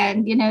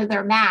understand,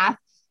 their math.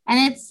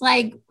 And it's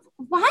like,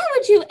 why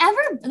would you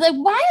ever, like,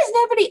 why is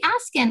nobody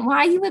asking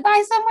why you would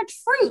buy so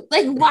much fruit?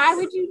 Like, why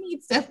would you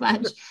need so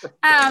much?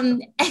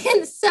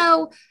 And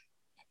so,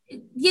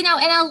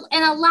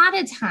 and a lot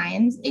of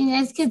times,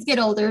 as kids get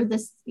older,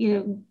 this,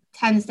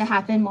 tends to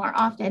happen more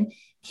often.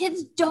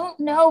 Kids don't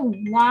know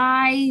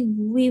why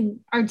we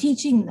are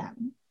teaching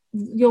them,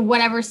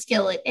 whatever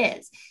skill it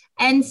is.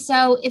 And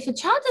so if a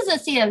child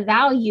doesn't see a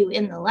value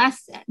in the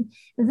lesson,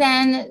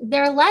 then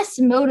they're less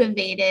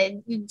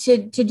motivated to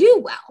do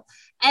well.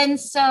 And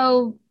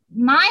so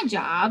my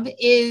job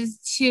is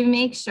to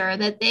make sure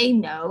that they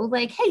know,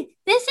 like, hey,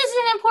 this is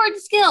an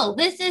important skill.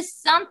 This is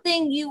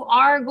something you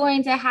are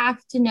going to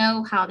have to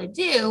know how to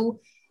do.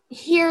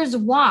 Here's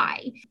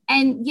why.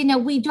 And,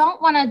 we don't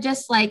want to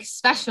just like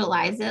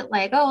specialize it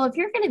like, oh, if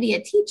you're going to be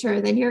a teacher,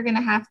 then you're going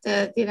to have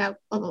to,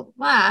 blah, blah,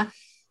 blah.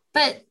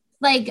 But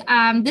like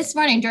this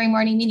morning during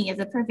morning meeting is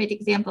a perfect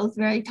example. It's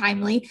very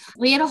timely.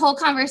 We had a whole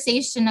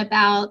conversation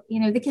about,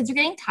 the kids are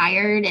getting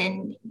tired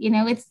and,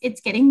 it's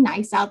getting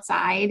nice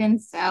outside.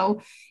 And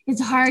so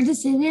it's hard to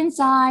sit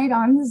inside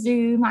on the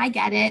Zoom. I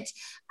get it.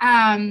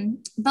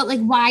 But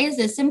like, why is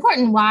this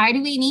important? Why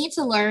do we need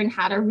to learn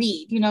how to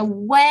read?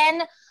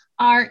 When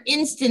are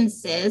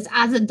instances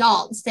as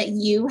adults that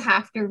you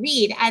have to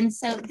read? And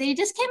so they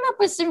just came up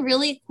with some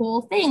really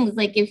cool things.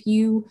 Like if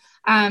you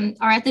are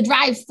at the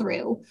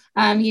drive-through,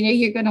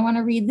 you're going to want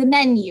to read the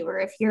menu, or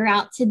if you're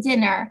out to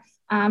dinner,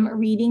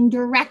 reading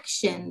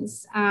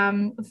directions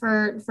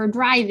for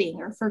driving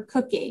or for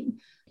cooking.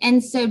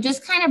 And so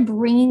just kind of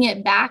bringing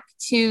it back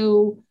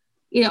to,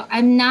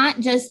 I'm not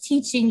just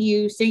teaching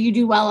you so you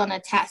do well on a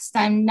test.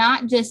 I'm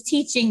not just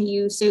teaching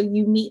you so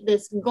you meet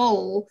this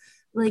goal.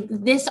 Like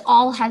this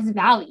all has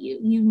value.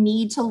 You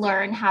need to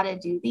learn how to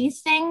do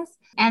these things.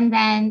 And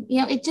then,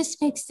 it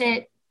just makes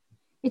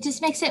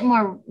it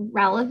more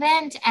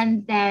relevant.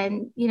 And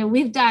then,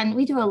 we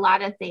do a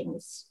lot of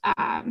things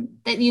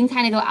that you can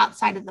kind of go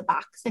outside of the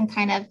box and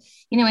kind of,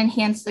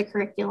 enhance the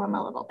curriculum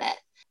a little bit.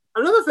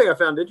 Another thing I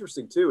found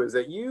interesting too, is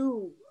that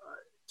you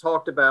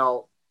talked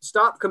about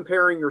stop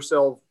comparing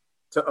yourself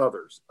to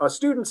others,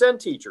 students and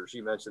teachers.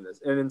 You mentioned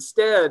this, and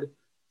instead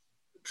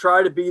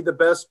try to be the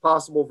best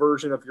possible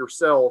version of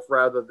yourself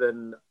rather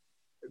than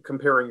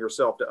comparing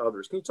yourself to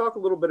others. Can you talk a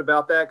little bit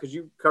about that? Because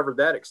you covered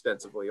that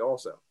extensively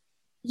also.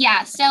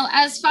 Yeah. So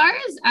as far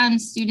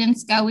as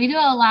students go, we do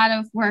a lot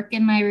of work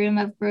in my room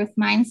of growth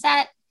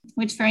mindset,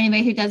 which for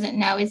anybody who doesn't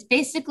know is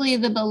basically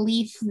the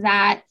belief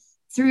that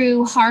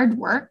through hard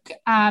work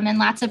and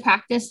lots of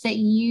practice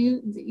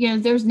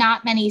that there's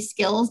not many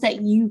skills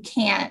that you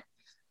can't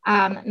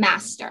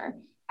master.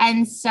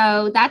 And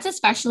so that's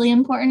especially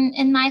important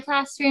in my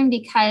classroom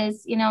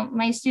because,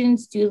 my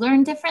students do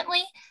learn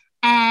differently.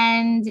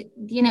 And,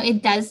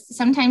 it does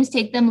sometimes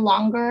take them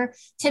longer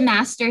to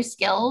master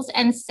skills.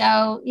 And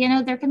so,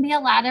 there can be a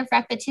lot of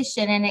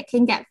repetition and it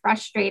can get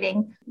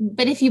frustrating.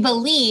 But if you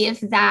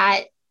believe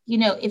that,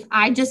 if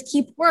I just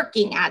keep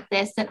working at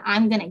this, then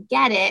I'm going to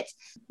get it,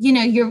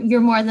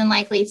 you're more than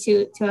likely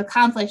to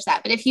accomplish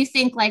that. But if you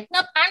think like,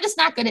 nope, I'm just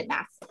not good at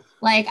math.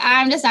 Like,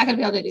 I'm just not going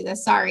to be able to do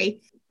this.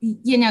 Sorry.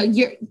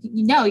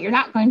 You're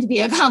not going to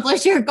be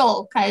accomplish your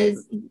goal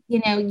because,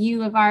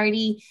 you have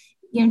already,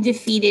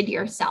 defeated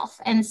yourself.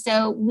 And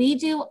so we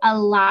do a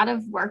lot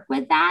of work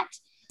with that.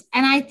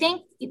 And I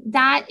think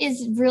that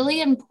is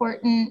really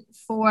important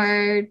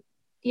for,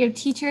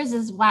 teachers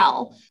as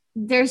well.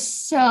 There's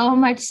so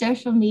much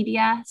social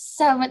media,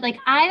 so much when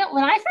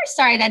I first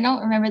started, I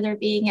don't remember there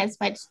being as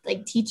much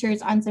like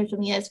teachers on social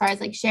media as far as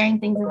like sharing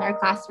things in their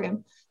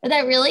classroom, but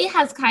that really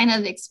has kind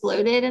of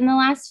exploded in the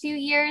last few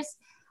years.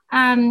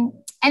 And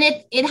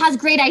it has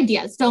great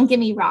ideas. Don't get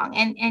me wrong.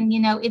 And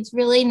it's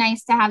really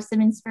nice to have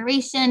some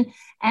inspiration,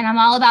 and I'm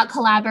all about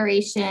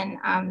collaboration.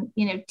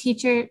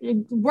 Teacher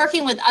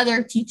working with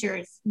other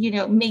teachers,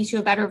 makes you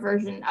a better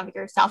version of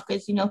yourself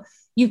because,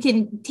 you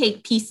can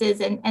take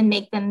pieces and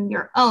make them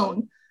your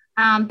own.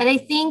 But I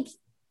think,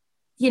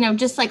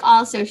 just like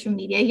all social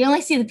media, you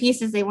only see the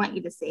pieces they want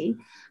you to see.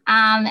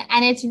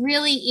 And it's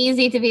really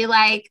easy to be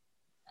like,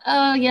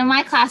 oh,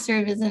 my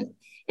classroom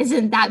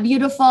isn't that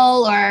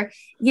beautiful, or,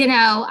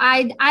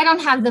 I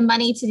don't have the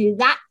money to do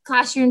that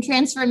classroom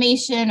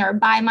transformation or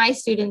buy my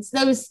students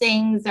those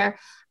things, or,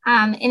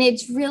 and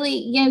it's really,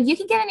 you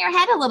can get in your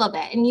head a little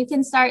bit and you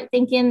can start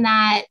thinking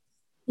that,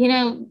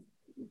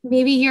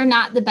 maybe you're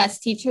not the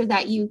best teacher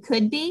that you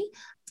could be.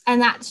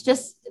 And that's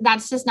just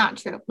not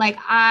true. Like,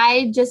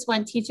 I just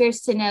want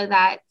teachers to know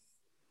that,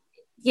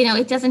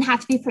 it doesn't have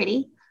to be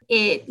pretty.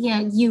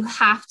 You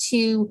have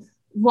to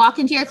walk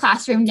into your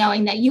classroom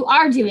knowing that you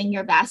are doing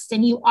your best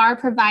and you are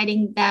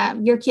providing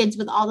your kids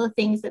with all the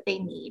things that they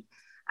need.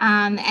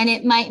 And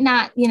it might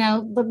not,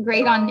 look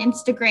great on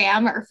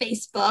Instagram or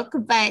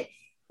Facebook, but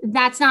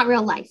that's not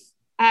real life.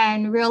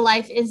 And real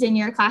life is in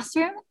your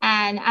classroom.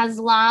 And as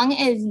long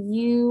as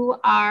you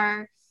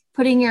are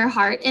putting your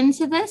heart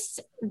into this,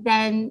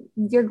 then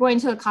you're going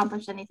to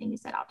accomplish anything you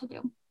set out to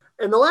do.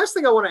 And the last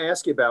thing I want to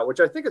ask you about, which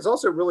I think is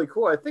also really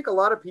cool, I think a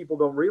lot of people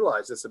don't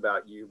realize this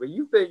about you,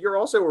 but you're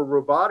also a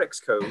robotics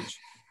coach,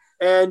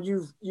 and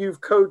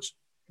you've coached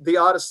the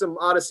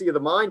Odyssey of the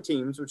Mind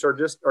teams, which our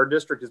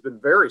district has been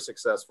very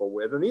successful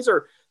with. And these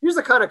are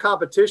the kind of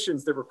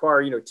competitions that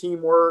require,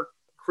 teamwork,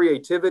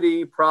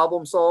 creativity,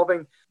 problem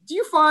solving. Do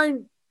you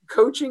find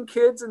coaching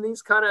kids in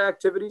these kind of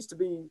activities to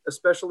be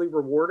especially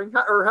rewarding?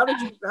 How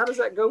does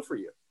that go for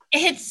you?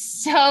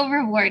 It's so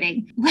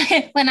rewarding.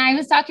 When I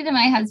was talking to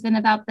my husband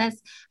about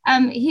this,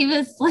 he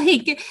was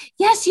like,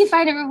 yes, you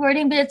find it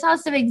rewarding, but it's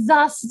also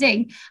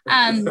exhausting.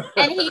 And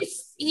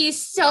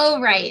he's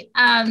so right.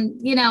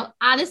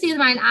 Odyssey of the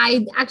Mind,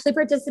 I actually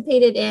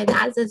participated in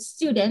as a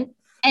student.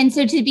 And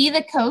so to be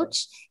the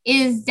coach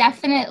is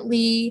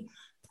definitely,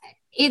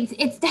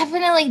 it's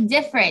definitely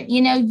different.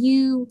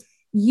 You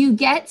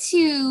get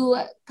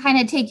to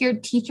kind of take your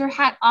teacher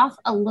hat off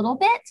a little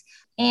bit.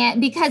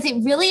 And because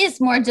it really is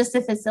more just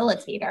a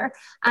facilitator.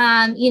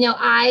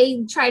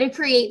 I try to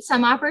create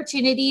some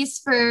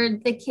opportunities for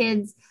the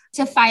kids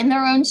to find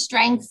their own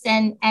strengths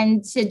and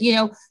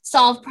to,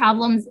 solve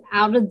problems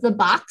out of the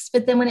box.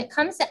 But then when it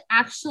comes to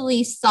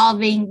actually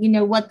solving,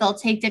 what they'll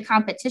take to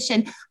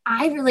competition,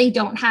 I really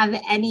don't have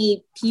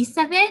any piece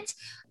of it.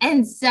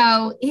 And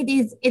so it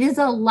is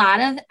a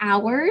lot of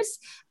hours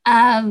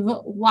of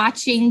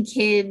watching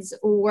kids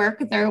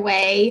work their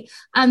way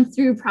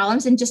through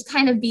problems and just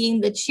kind of being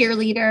the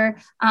cheerleader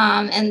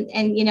and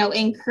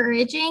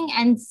encouraging.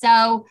 And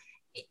so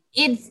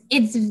it's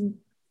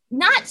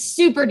not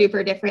super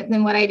duper different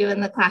than what I do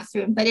in the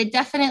classroom, but it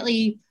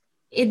definitely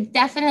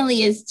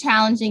is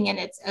challenging in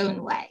its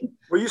own way.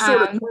 Well, you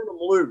sort of turn them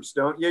loose,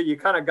 don't you? You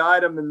kind of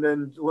guide them and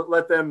then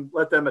let them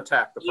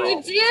attack the problem.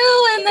 You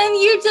do, and then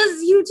you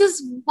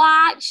just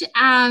watch.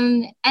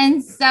 And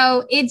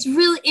so it's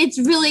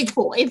really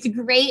cool. It's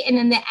great, and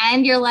in the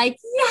end, you're like,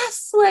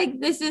 yes,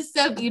 like this is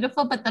so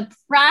beautiful. But the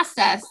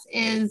process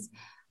is,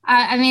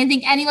 I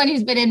think anyone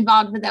who's been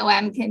involved with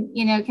OM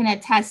can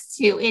attest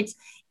to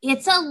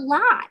it's a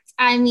lot.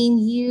 I mean,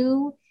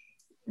 you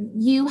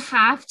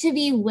have to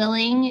be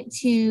willing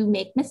to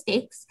make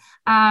mistakes.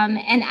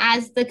 And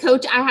as the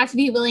coach, I have to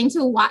be willing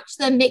to watch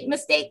them make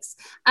mistakes,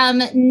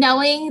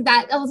 knowing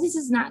that, this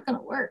is not going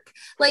to work.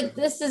 Like,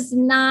 this is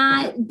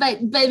not, but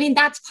I mean,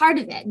 that's part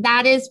of it.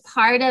 That is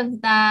part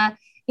of the,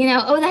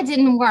 that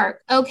didn't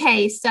work.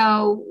 Okay.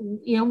 So,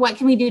 what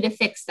can we do to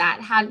fix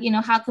that? How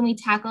can we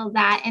tackle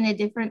that in a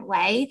different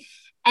way?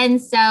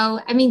 And so,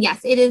 yes,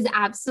 it is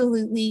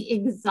absolutely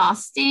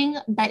exhausting,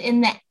 but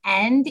in the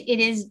end, it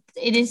is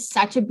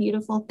such a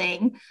beautiful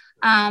thing.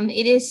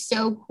 It is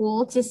so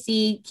cool to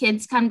see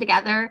kids come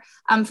together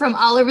from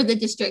all over the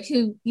district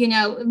who,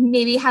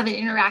 maybe haven't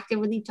interacted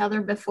with each other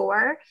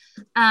before,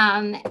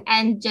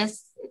 and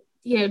just,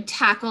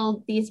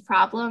 tackle these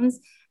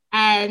problems.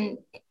 And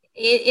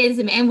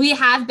and we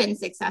have been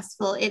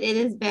successful. It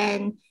has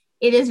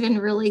been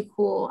really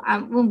cool.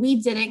 When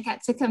we didn't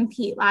get to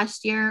compete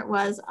last year, it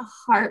was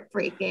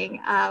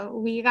heartbreaking.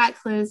 We got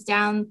closed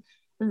down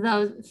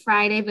the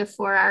Friday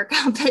before our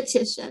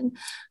competition.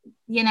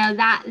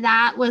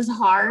 That was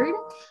hard,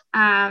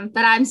 but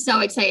I'm so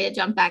excited to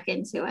jump back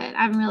into it.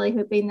 I'm really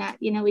hoping that,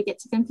 we get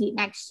to compete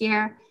next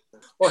year.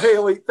 Well,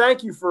 Haley,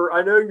 thank you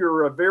I know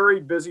you're a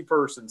very busy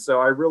person, so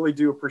I really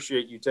do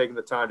appreciate you taking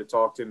the time to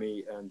talk to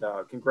me, and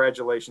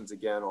congratulations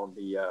again on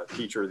the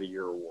Teacher of the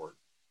Year award.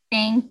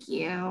 Thank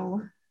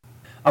you.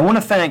 I want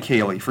to thank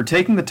Haley for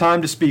taking the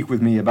time to speak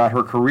with me about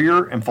her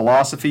career and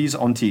philosophies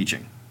on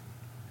teaching.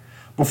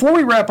 Before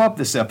we wrap up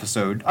this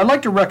episode, I'd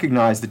like to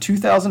recognize the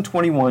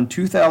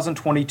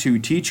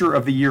 2021-2022 Teacher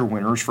of the Year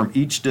winners from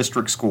each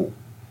district school.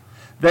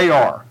 They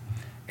are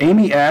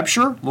Amy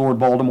Absher, Lord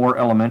Baltimore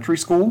Elementary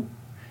School;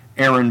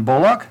 Aaron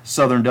Bullock,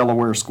 Southern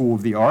Delaware School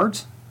of the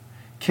Arts;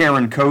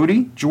 Karen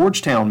Cody,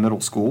 Georgetown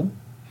Middle School;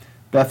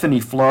 Bethany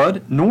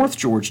Flood, North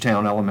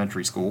Georgetown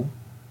Elementary School;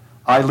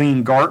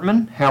 Eileen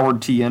Gartman,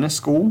 Howard T. Ennis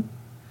School;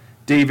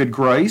 David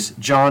Grice,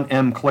 John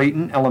M.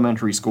 Clayton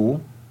Elementary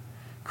School;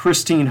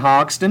 Christine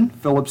Hogston,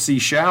 Philip C.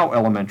 Schau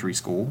Elementary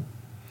School;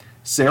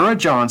 Sarah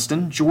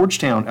Johnston,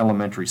 Georgetown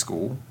Elementary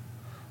School;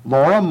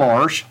 Laura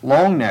Marsh,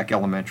 Long Neck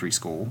Elementary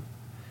School;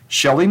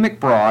 Shelley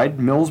McBride,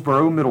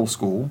 Millsboro Middle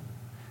School;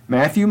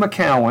 Matthew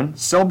McCowan,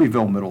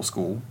 Selbyville Middle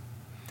School;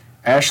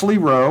 Ashley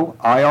Rowe,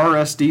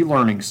 IRSD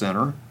Learning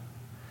Center;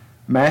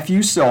 Matthew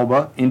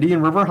Selba,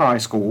 Indian River High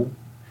School;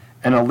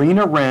 and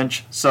Alina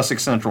Wrench,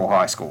 Sussex Central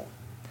High School.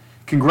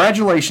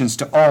 Congratulations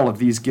to all of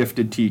these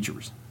gifted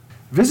teachers.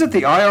 Visit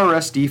the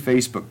IRSD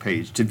Facebook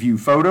page to view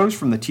photos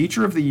from the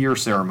Teacher of the Year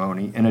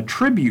ceremony and a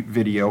tribute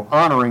video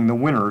honoring the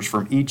winners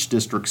from each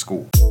district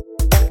school.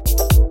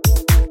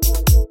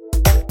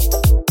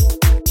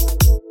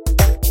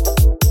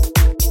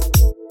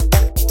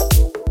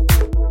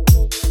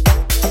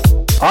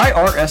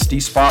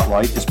 IRSD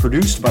Spotlight is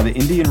produced by the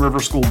Indian River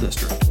School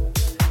District.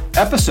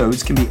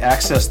 Episodes can be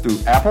accessed through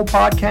Apple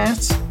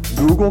Podcasts,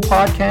 Google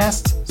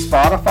Podcasts,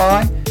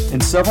 Spotify,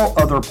 and several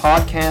other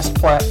podcast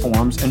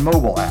platforms and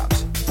mobile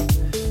apps.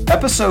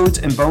 Episodes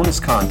and bonus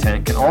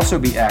content can also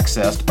be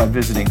accessed by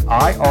visiting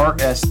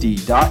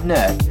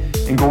irsd.net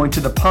and going to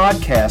the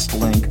podcast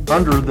link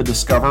under the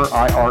Discover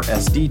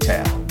IRSD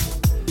tab.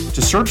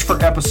 To search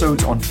for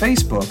episodes on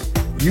Facebook,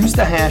 use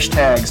the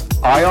hashtags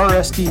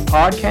IRSD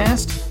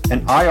Podcast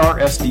and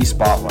IRSD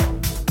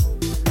Spotlight.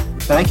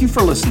 Thank you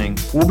for listening.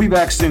 We'll be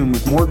back soon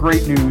with more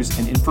great news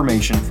and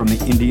information from the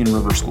Indian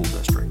River School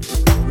District.